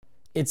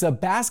It's a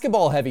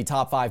basketball-heavy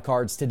top 5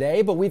 cards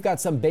today, but we've got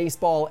some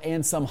baseball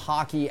and some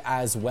hockey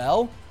as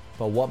well.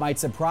 But what might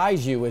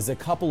surprise you is a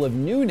couple of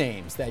new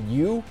names that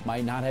you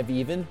might not have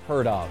even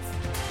heard of.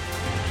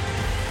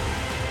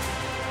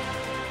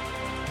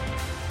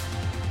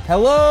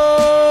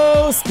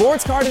 Hello,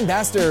 sports card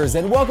investors,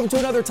 and welcome to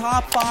another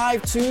Top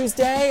 5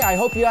 Tuesday. I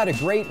hope you had a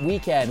great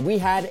weekend. We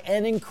had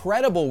an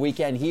incredible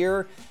weekend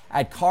here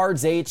at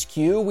Cards HQ.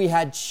 We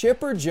had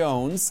Chipper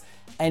Jones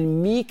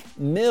and Meek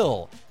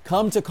Mill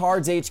come to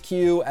Cards HQ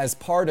as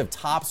part of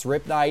Topps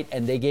Rip Night,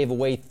 and they gave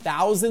away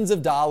thousands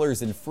of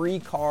dollars in free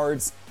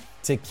cards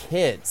to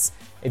kids.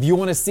 If you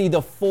want to see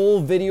the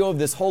full video of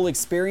this whole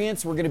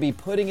experience, we're going to be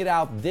putting it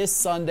out this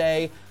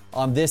Sunday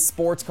on this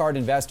Sports Card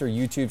Investor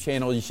YouTube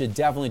channel. You should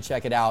definitely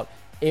check it out.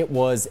 It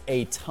was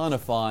a ton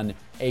of fun,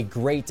 a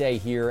great day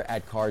here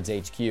at Cards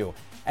HQ.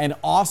 And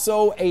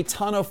also a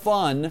ton of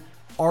fun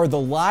are the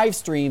live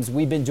streams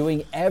we've been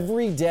doing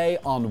every day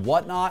on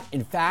Whatnot.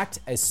 In fact,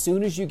 as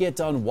soon as you get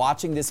done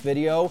watching this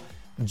video,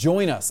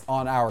 join us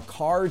on our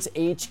Cards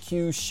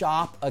HQ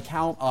shop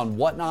account on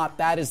Whatnot.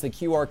 That is the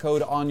QR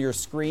code on your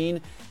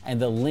screen,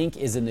 and the link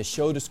is in the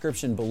show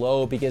description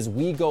below, because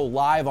we go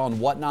live on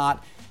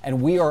Whatnot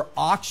and we are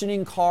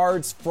auctioning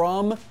cards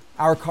from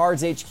our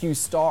Cards HQ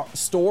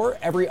store.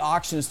 Every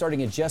auction is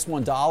starting at just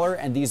 $1,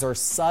 and these are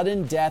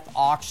sudden death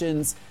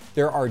auctions.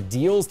 There are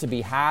deals to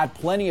be had,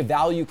 plenty of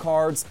value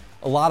cards.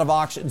 A lot of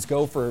auctions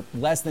go for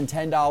less than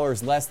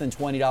 $10, less than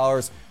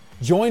 $20.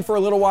 Join for a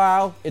little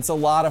while. It's a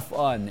lot of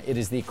fun. It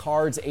is the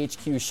Cards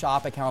HQ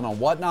shop account on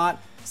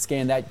Whatnot.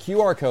 Scan that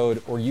QR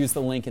code or use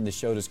the link in the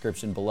show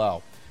description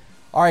below.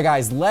 All right,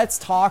 guys, let's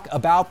talk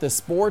about the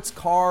sports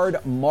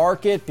card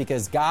market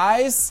because,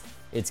 guys,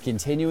 it's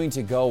continuing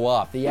to go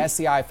up. The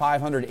SCI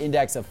 500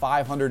 index of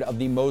 500 of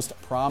the most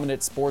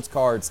prominent sports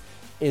cards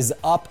is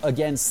up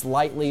again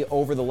slightly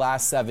over the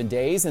last 7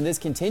 days, and this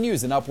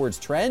continues an upwards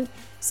trend.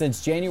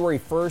 Since January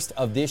 1st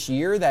of this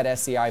year, that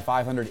SCI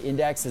 500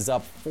 index is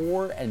up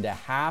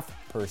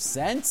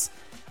 4.5%.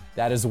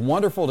 That is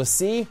wonderful to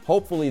see.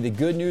 Hopefully the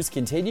good news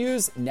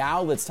continues.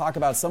 Now let's talk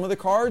about some of the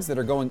cards that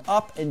are going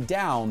up and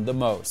down the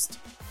most.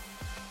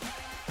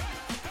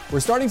 We're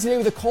starting today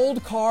with a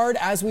cold card,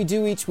 as we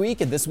do each week,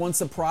 and this one's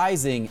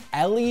surprising.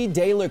 Elly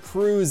De La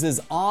Cruz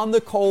is on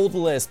the cold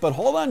list, but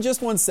hold on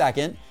just 1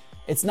 second.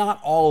 It's not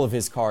all of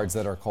his cards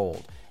that are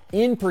cold.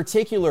 In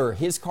particular,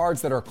 his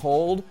cards that are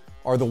cold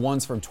are the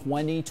ones from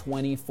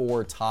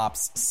 2024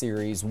 Topps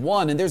Series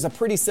 1, and there's a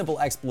pretty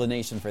simple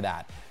explanation for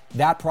that.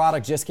 That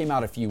product just came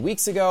out a few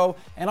weeks ago,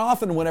 and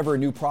often whenever a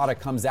new product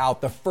comes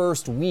out, the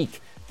first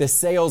week, the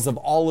sales of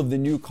all of the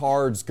new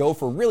cards go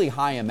for really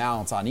high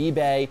amounts on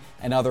eBay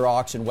and other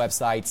auction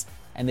websites,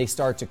 and they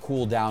start to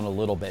cool down a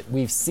little bit.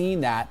 We've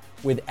seen that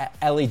with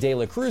Elly De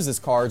La Cruz's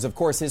cards. Of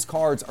course, his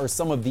cards are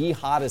some of the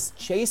hottest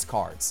chase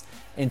cards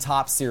in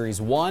Topps Series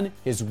 1.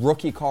 His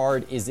rookie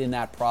card is in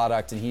that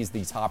product, and he's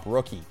the top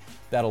rookie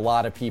that a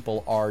lot of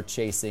people are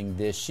chasing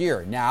this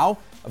year. Now,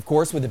 of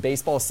course, with the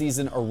baseball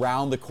season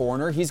around the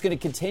corner, he's going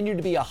to continue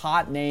to be a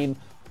hot name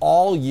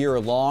all year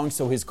long,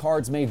 so his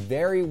cards may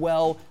very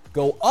well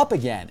go up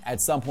again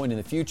at some point in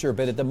the future,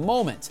 but at the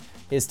moment,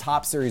 his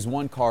Topps Series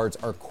 1 cards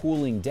are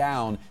cooling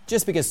down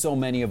just because so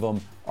many of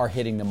them are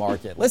hitting the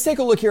market. Let's take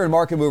a look here in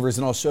Market Movers,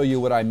 and I'll show you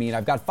what I mean.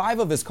 I've got 5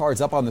 of his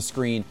cards up on the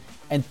screen,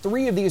 and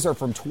 3 of these are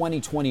from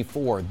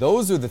 2024.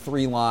 Those are the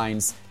 3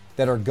 lines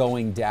that are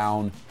going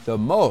down the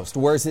most,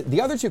 whereas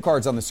the other 2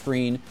 cards on the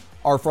screen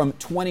are from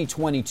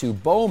 2022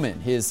 Bowman,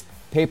 his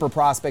Paper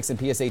Prospects in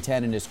PSA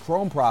 10 and his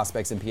Chrome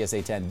Prospects in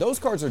PSA 10. Those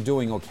cards are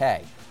doing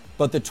okay,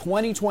 but the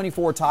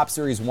 2024 Topps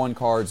Series 1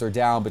 cards are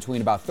down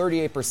between about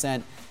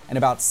 38% and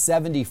about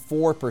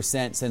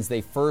 74% since they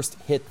first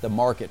hit the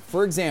market.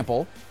 For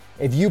example,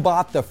 if you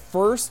bought the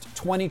first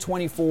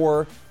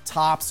 2024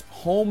 Topps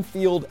Home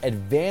Field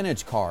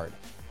Advantage card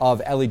of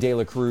Elly De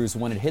La Cruz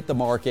when it hit the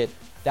market,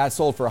 that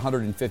sold for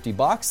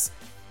 $150,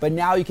 but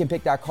now you can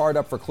pick that card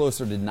up for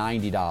closer to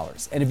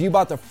 $90. And if you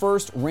bought the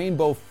first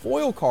Rainbow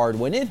Foil card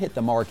when it hit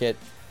the market,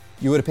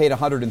 you would have paid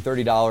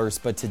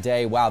 $130, but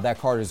today, wow, that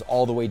card is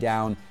all the way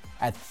down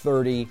at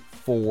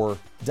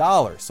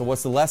 $34. So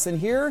what's the lesson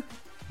here?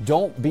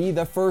 Don't be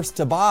the first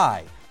to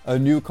buy a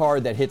new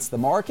card that hits the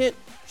market.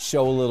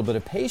 Show a little bit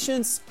of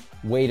patience,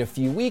 wait a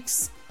few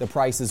weeks, the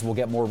prices will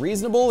get more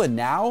reasonable, and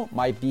now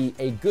might be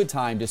a good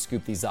time to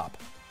scoop these up.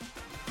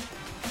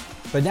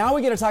 But now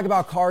we get to talk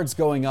about cards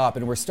going up,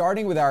 and we're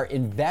starting with our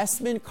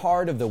investment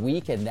card of the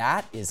week, and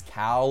that is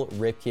Cal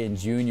Ripken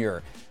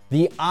Jr.,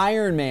 the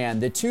Iron Man,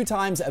 the 2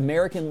 times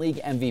American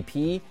League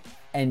MVP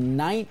and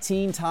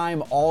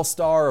 19-time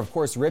All-Star. Of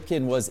course,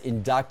 Ripken was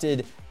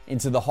inducted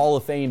into the Hall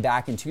of Fame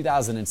back in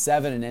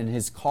 2007, and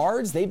his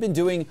cards, they've been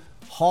doing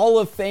Hall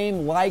of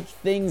Fame-like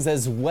things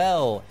as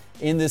well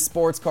in the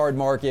sports card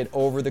market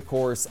over the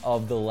course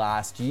of the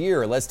last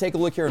year. Let's take a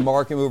look here in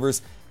Market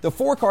Movers. The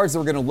 4 cards that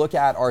we're going to look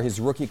at are his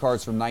rookie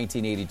cards from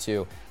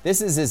 1982.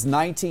 This is his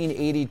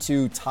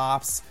 1982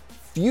 Topps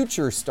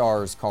Future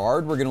Stars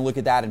card. We're going to look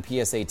at that in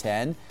PSA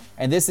 10.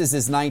 And this is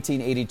his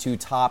 1982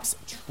 Topps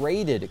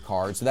Traded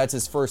card. So that's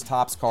his first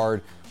Topps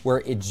card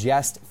where it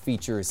just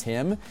features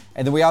him.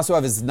 And then we also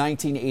have his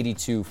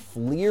 1982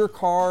 Fleer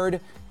card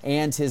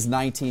and his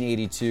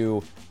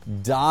 1982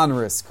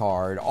 Donruss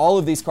card. All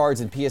of these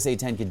cards in PSA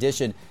 10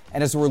 condition.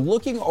 And as we're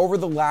looking over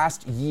the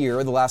last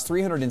year, the last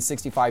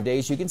 365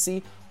 days, you can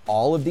see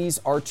all of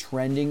these are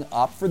trending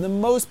up for the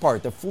most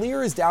part. The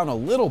Fleer is down a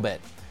little bit,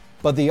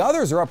 but the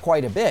others are up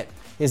quite a bit.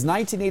 His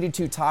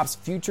 1982 Topps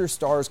Future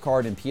Stars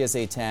card in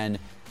PSA 10,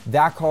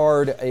 that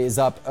card is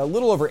up a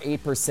little over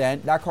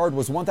 8%. That card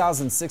was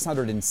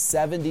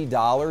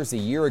 $1,670 a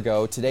year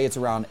ago. Today it's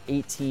around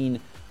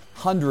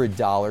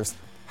 $1,800.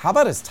 How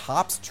about his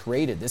Topps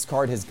Traded? This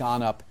card has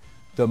gone up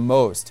the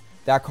most.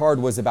 That card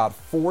was about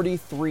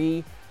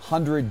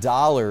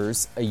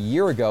 $4,300 a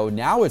year ago.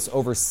 Now it's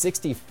over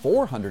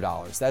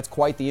 $6,400. That's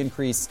quite the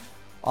increase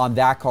on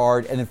that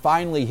card. And then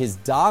finally, his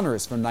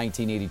Donruss from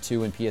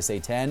 1982 in PSA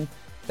 10.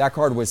 That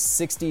card was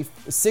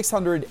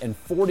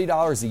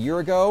 $640 a year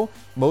ago.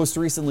 Most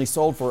recently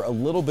sold for a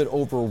little bit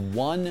over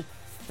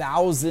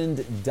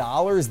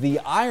 $1,000. The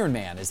Iron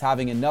Man is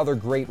having another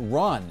great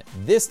run,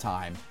 this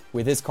time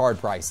with his card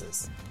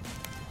prices.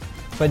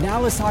 But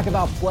now let's talk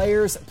about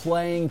players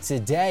playing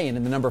today. And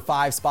in the number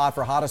 5 spot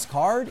for hottest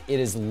card, it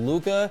is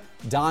Luka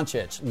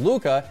Doncic.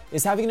 Luka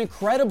is having an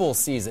incredible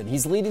season.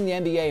 He's leading the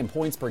NBA in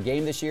points per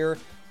game this year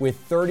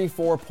with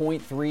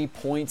 34.3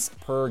 points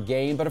per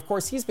game. But of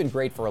course, he's been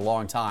great for a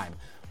long time.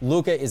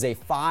 Luka is a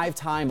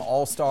 5-time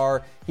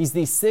All-Star. He's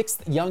the 6th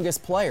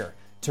youngest player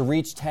to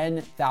reach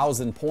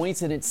 10,000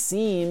 points. And it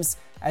seems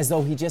as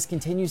though he just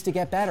continues to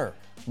get better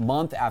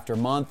month after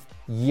month,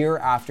 year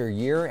after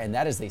year. And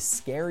that is a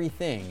scary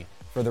thing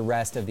for the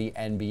rest of the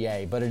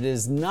NBA. But it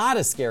is not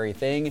a scary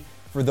thing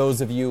for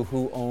those of you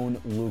who own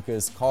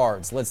Luka's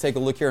cards. Let's take a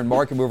look here in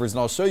Market Movers, and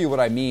I'll show you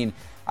what I mean.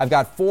 I've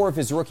got 4 of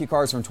his rookie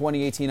cards from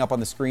 2018 up on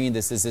the screen.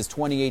 This is his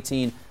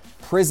 2018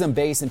 Prism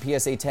Base in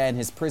PSA 10,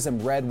 his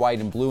Prism Red, White,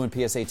 and Blue in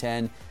PSA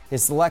 10,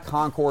 his Select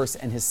Concourse,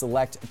 and his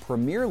Select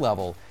Premier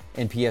level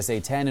in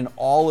PSA 10. And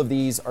all of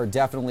these are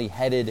definitely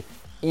headed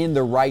in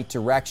the right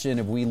direction.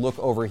 If we look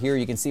over here,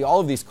 you can see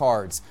all of these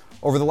cards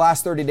over the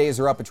last 30 days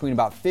are up between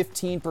about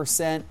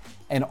 15%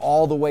 and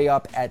all the way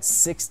up at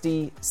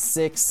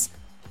 66%.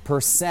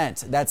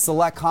 That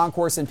Select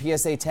Concourse in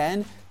PSA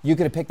 10, you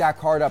could have picked that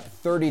card up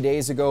 30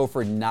 days ago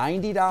for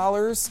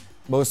 $90.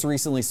 Most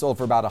recently sold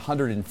for about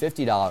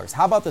 $150.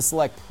 How about the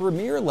Select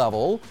Premier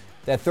level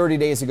that 30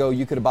 days ago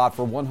you could have bought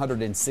for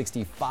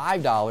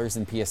 $165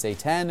 in PSA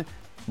 10?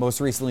 Most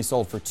recently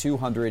sold for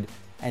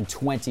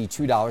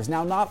 $222.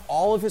 Now, not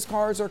all of his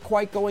cards are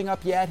quite going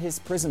up yet. His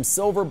Prism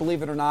Silver,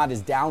 believe it or not,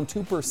 is down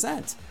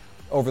 2%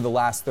 over the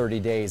last 30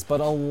 days.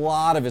 But a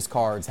lot of his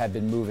cards have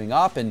been moving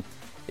up, and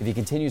if he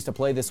continues to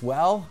play this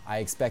well, I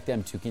expect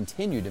them to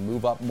continue to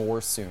move up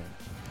more soon.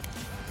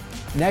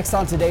 Next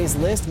on today's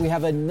list, we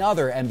have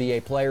another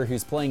NBA player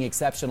who's playing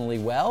exceptionally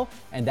well,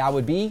 and that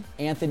would be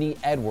Anthony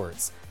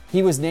Edwards.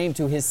 He was named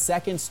to his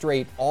 2nd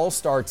straight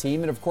All-Star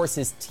team, and of course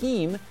his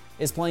team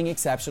is playing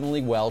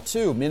exceptionally well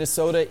too.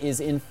 Minnesota is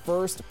in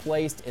first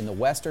place in the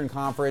Western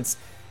Conference,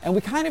 and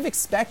we kind of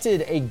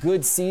expected a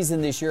good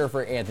season this year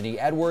for Anthony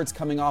Edwards,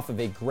 coming off of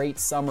a great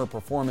summer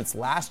performance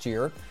last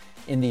year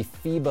in the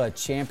FIBA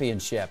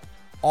Championship.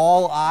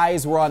 All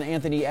eyes were on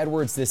Anthony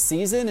Edwards this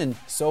season, and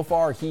so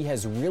far he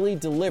has really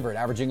delivered,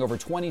 averaging over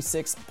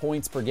 26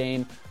 points per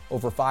game,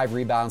 over 5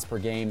 rebounds per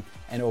game,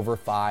 and over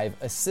 5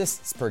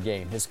 assists per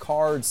game. His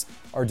cards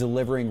are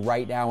delivering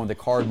right now in the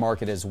card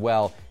market as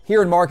well.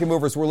 Here in Market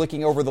Movers, we're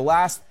looking over the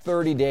last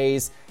 30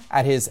 days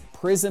at his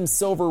Prism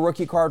Silver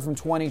rookie card from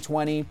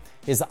 2020,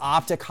 his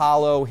Optic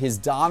Holo, his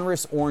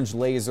Donruss Orange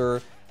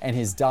Laser, and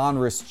his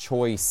Donruss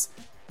Choice,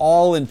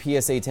 all in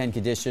PSA 10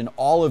 condition.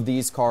 All of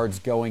these cards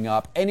going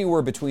up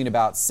anywhere between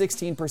about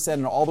 16%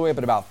 and all the way up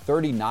at about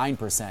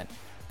 39%.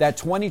 That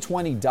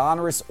 2020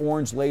 Donruss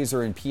Orange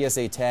Laser in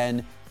PSA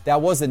 10,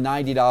 that was a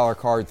 $90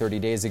 card 30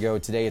 days ago.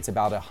 Today it's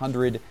about a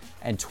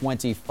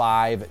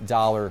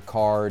 $125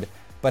 card.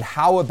 But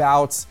how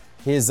about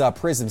his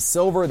Prism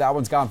Silver? That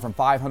one's gone from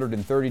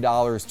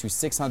 $530 to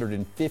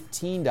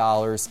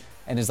 $615.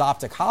 And his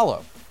Optic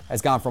Holo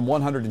has gone from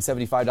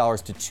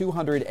 $175 to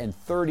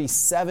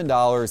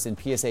 $237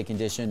 in PSA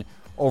condition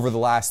over the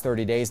last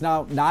 30 days.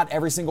 Now, not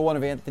every single one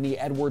of Anthony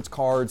Edwards'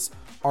 cards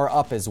are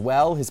up as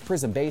well. His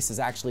Prism Base is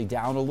actually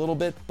down a little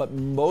bit, but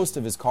most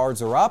of his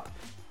cards are up.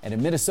 And if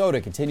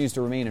Minnesota continues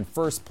to remain in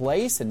first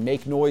place and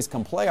make noise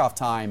come playoff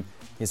time,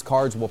 his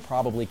cards will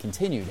probably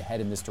continue to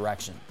head in this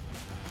direction.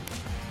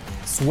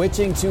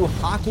 Switching to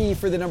hockey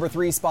for the number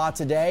 3 spot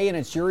today, and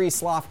it's Yuri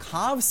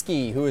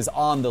Slafkovsky who is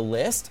on the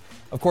list.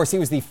 Of course, he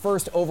was the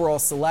first overall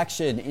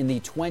selection in the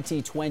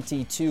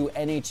 2022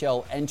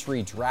 NHL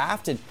entry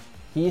draft, and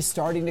he is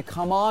starting to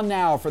come on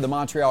now for the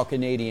Montreal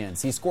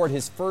Canadiens. He scored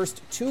his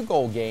first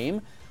 2-goal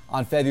game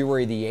on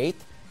February the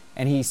 8th,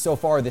 and he so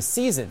far this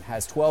season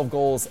has 12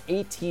 goals,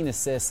 18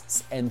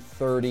 assists, and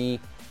 30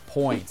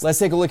 points. Let's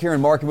take a look here in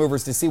Market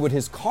Movers to see what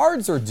his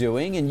cards are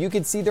doing, and you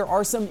can see there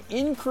are some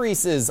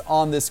increases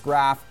on this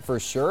graph for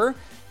sure.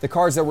 The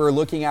cards that we're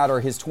looking at are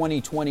his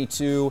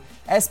 2022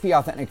 SP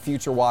Authentic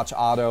Future Watch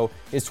Auto,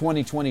 his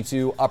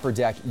 2022 Upper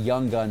Deck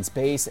Young Guns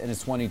Base, and his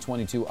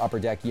 2022 Upper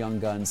Deck Young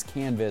Guns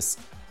Canvas,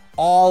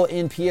 all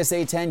in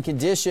PSA 10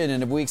 condition.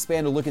 And if we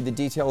expand to look at the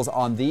details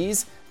on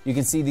these, you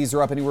can see these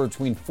are up anywhere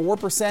between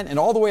 4% and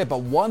all the way up at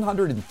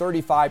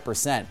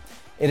 135%.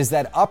 It is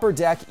that Upper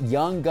Deck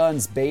Young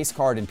Guns base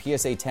card in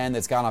PSA 10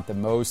 that's gone up the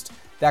most.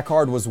 That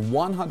card was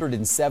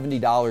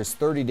 $170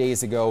 30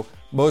 days ago,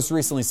 most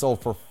recently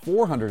sold for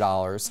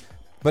 $400.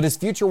 But his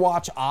Future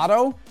Watch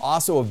Auto,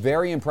 also a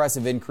very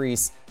impressive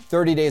increase.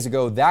 30 days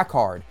ago, that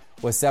card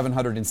was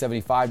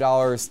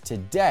 $775.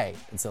 Today,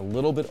 it's a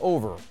little bit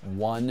over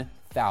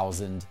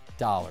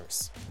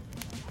 $1,000.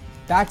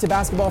 Back to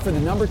basketball for the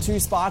number 2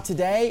 spot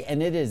today,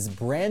 and it is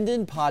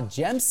Brandon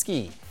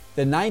Podziemski.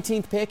 The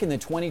 19th pick in the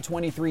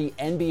 2023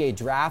 NBA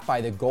draft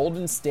by the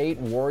Golden State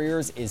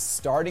Warriors is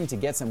starting to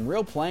get some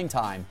real playing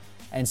time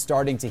and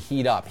starting to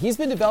heat up. He's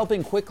been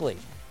developing quickly.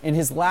 In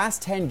his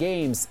last 10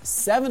 games,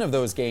 7 of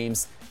those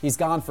games, he's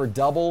gone for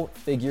double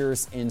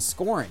figures in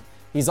scoring.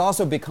 He's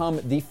also become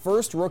the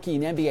first rookie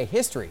in NBA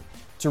history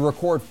to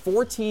record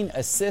 14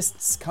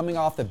 assists coming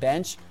off the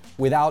bench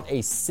without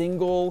a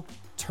single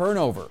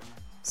turnover.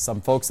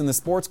 Some folks in the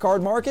sports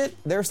card market,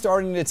 they're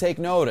starting to take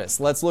notice.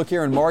 Let's look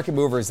here in Market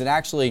Movers, and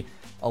actually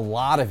a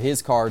lot of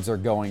his cards are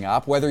going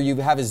up. Whether you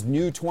have his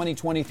new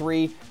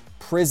 2023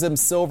 Prism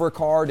Silver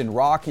card in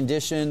raw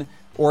condition,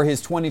 or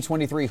his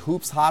 2023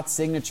 Hoops Hot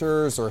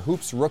Signatures, or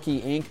Hoops Rookie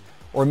Ink,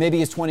 or maybe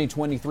his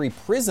 2023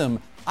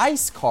 Prism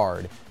Ice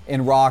card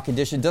in raw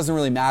condition, doesn't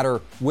really matter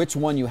which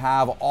one you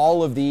have.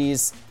 All of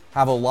these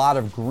have a lot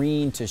of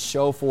green to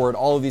show for it.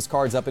 All of these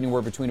cards up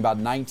anywhere between about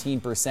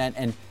 19%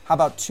 and how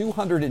about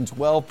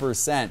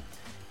 212%.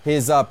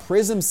 His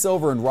Prism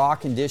Silver in raw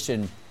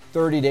condition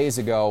 30 days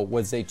ago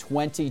was a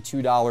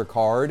 $22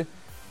 card.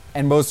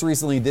 And most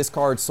recently, this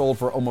card sold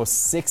for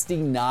almost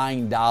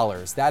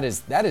 $69.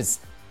 That is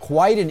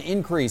quite an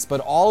increase, but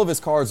all of his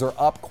cards are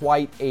up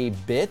quite a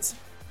bit.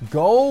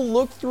 Go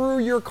look through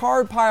your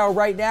card pile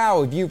right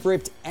now. If you've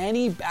ripped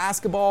any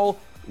basketball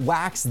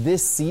wax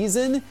this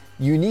season,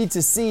 you need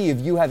to see if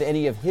you have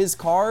any of his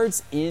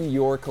cards in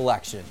your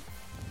collection.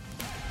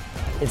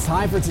 It's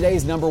time for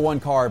today's number 1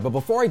 card, but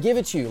before I give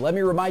it to you, let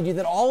me remind you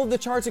that all of the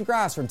charts and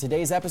graphs from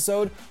today's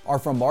episode are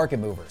from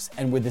Market Movers.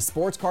 And with the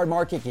sports card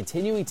market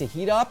continuing to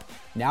heat up,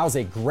 now's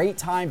a great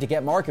time to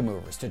get Market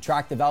Movers to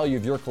track the value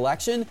of your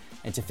collection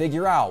and to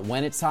figure out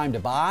when it's time to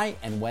buy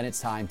and when it's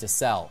time to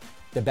sell.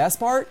 The best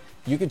part?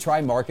 You can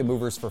try Market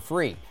Movers for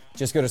free.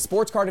 Just go to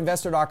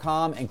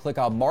sportscardinvestor.com and click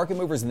on Market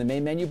Movers in the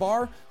main menu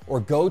bar, or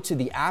go to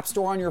the App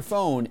Store on your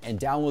phone and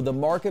download the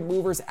Market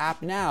Movers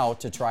app now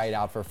to try it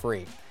out for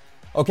free.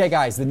 Okay,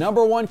 guys, the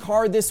number 1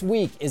 card this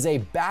week is a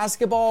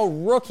basketball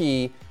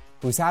rookie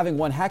who's having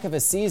one heck of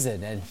a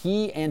season, and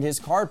he and his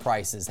card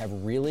prices have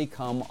really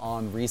come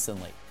on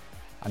recently.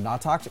 I'm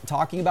not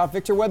talking about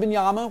Victor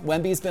Wembanyama.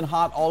 Wemby's been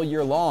hot all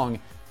year long.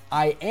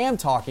 I am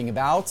talking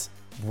about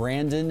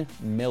Brandon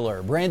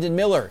Miller. Brandon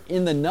Miller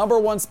in the number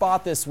 1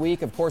 spot this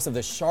week, of course, of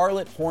the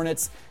Charlotte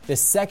Hornets, the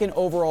 2nd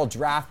overall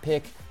draft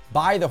pick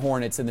by the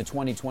Hornets in the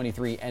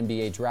 2023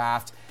 NBA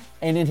draft.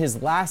 And in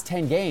his last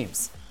 10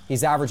 games,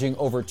 he's averaging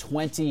over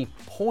 20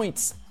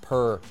 points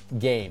per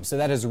game. So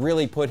that has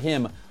really put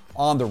him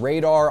on the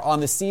radar. On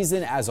the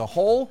season as a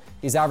whole,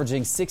 he's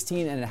averaging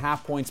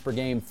 16.5 points per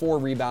game, 4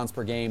 rebounds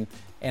per game,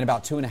 and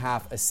about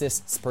 2.5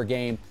 assists per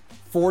game,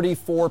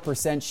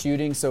 44%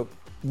 shooting. So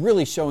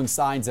really showing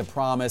signs of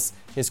promise.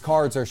 His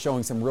cards are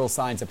showing some real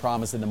signs of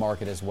promise in the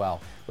market as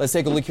well. Let's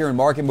take a look here in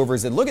Market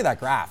Movers and look at that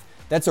graph.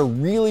 That's a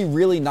really,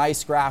 really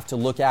nice graph to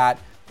look at.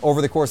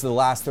 Over the course of the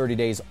last 30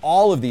 days,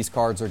 all of these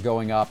cards are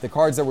going up. The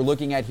cards that we're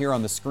looking at here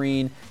on the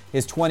screen,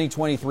 his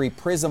 2023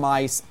 Prism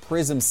Ice,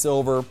 Prism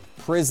Silver,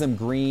 Prism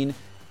Green,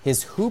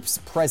 his Hoops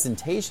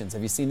Presentations.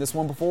 Have you seen this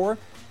one before?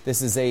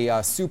 This is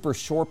a super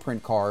short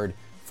print card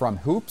from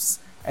Hoops.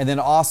 And then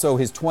also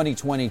his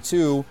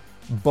 2022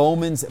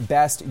 Bowman's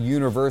Best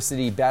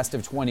University Best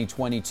of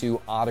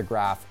 2022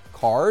 autograph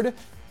card.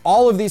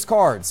 All of these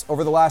cards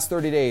over the last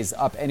 30 days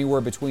up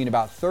anywhere between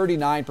about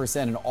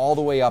 39% and all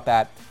the way up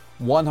at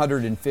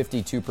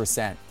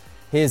 152%.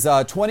 His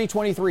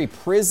 2023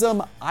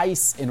 Prism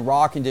Ice in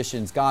raw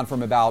conditions gone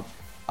from about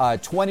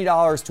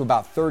 $20 to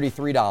about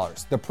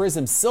 $33. The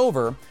Prism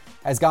Silver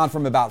has gone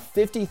from about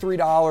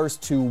 $53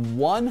 to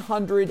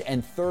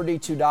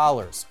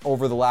 $132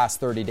 over the last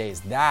 30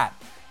 days. That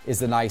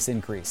is a nice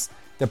increase.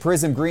 The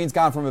Prism Green's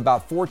gone from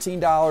about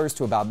 $14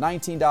 to about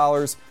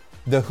 $19.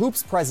 The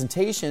Hoops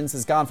Presentations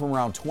has gone from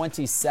around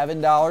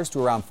 $27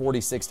 to around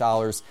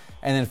 $46.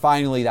 And then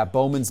finally, that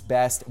Bowman's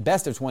Best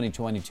of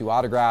 2022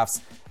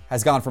 autographs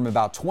has gone from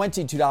about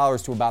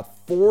 $22 to about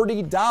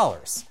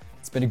 $40.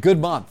 It's been a good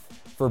month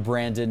for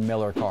Brandon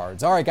Miller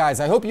cards. All right, guys,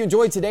 I hope you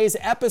enjoyed today's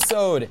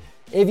episode.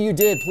 If you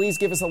did, please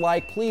give us a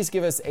like. Please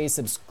give us a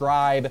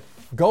subscribe.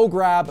 Go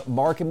grab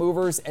Market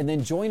Movers and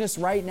then join us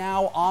right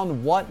now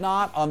on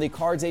Whatnot, on the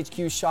Cards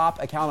HQ shop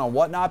account on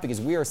Whatnot,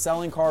 because we are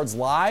selling cards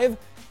live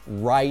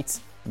right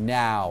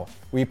now.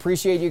 We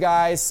appreciate you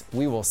guys.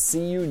 We will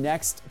see you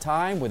next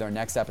time with our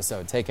next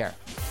episode. Take care.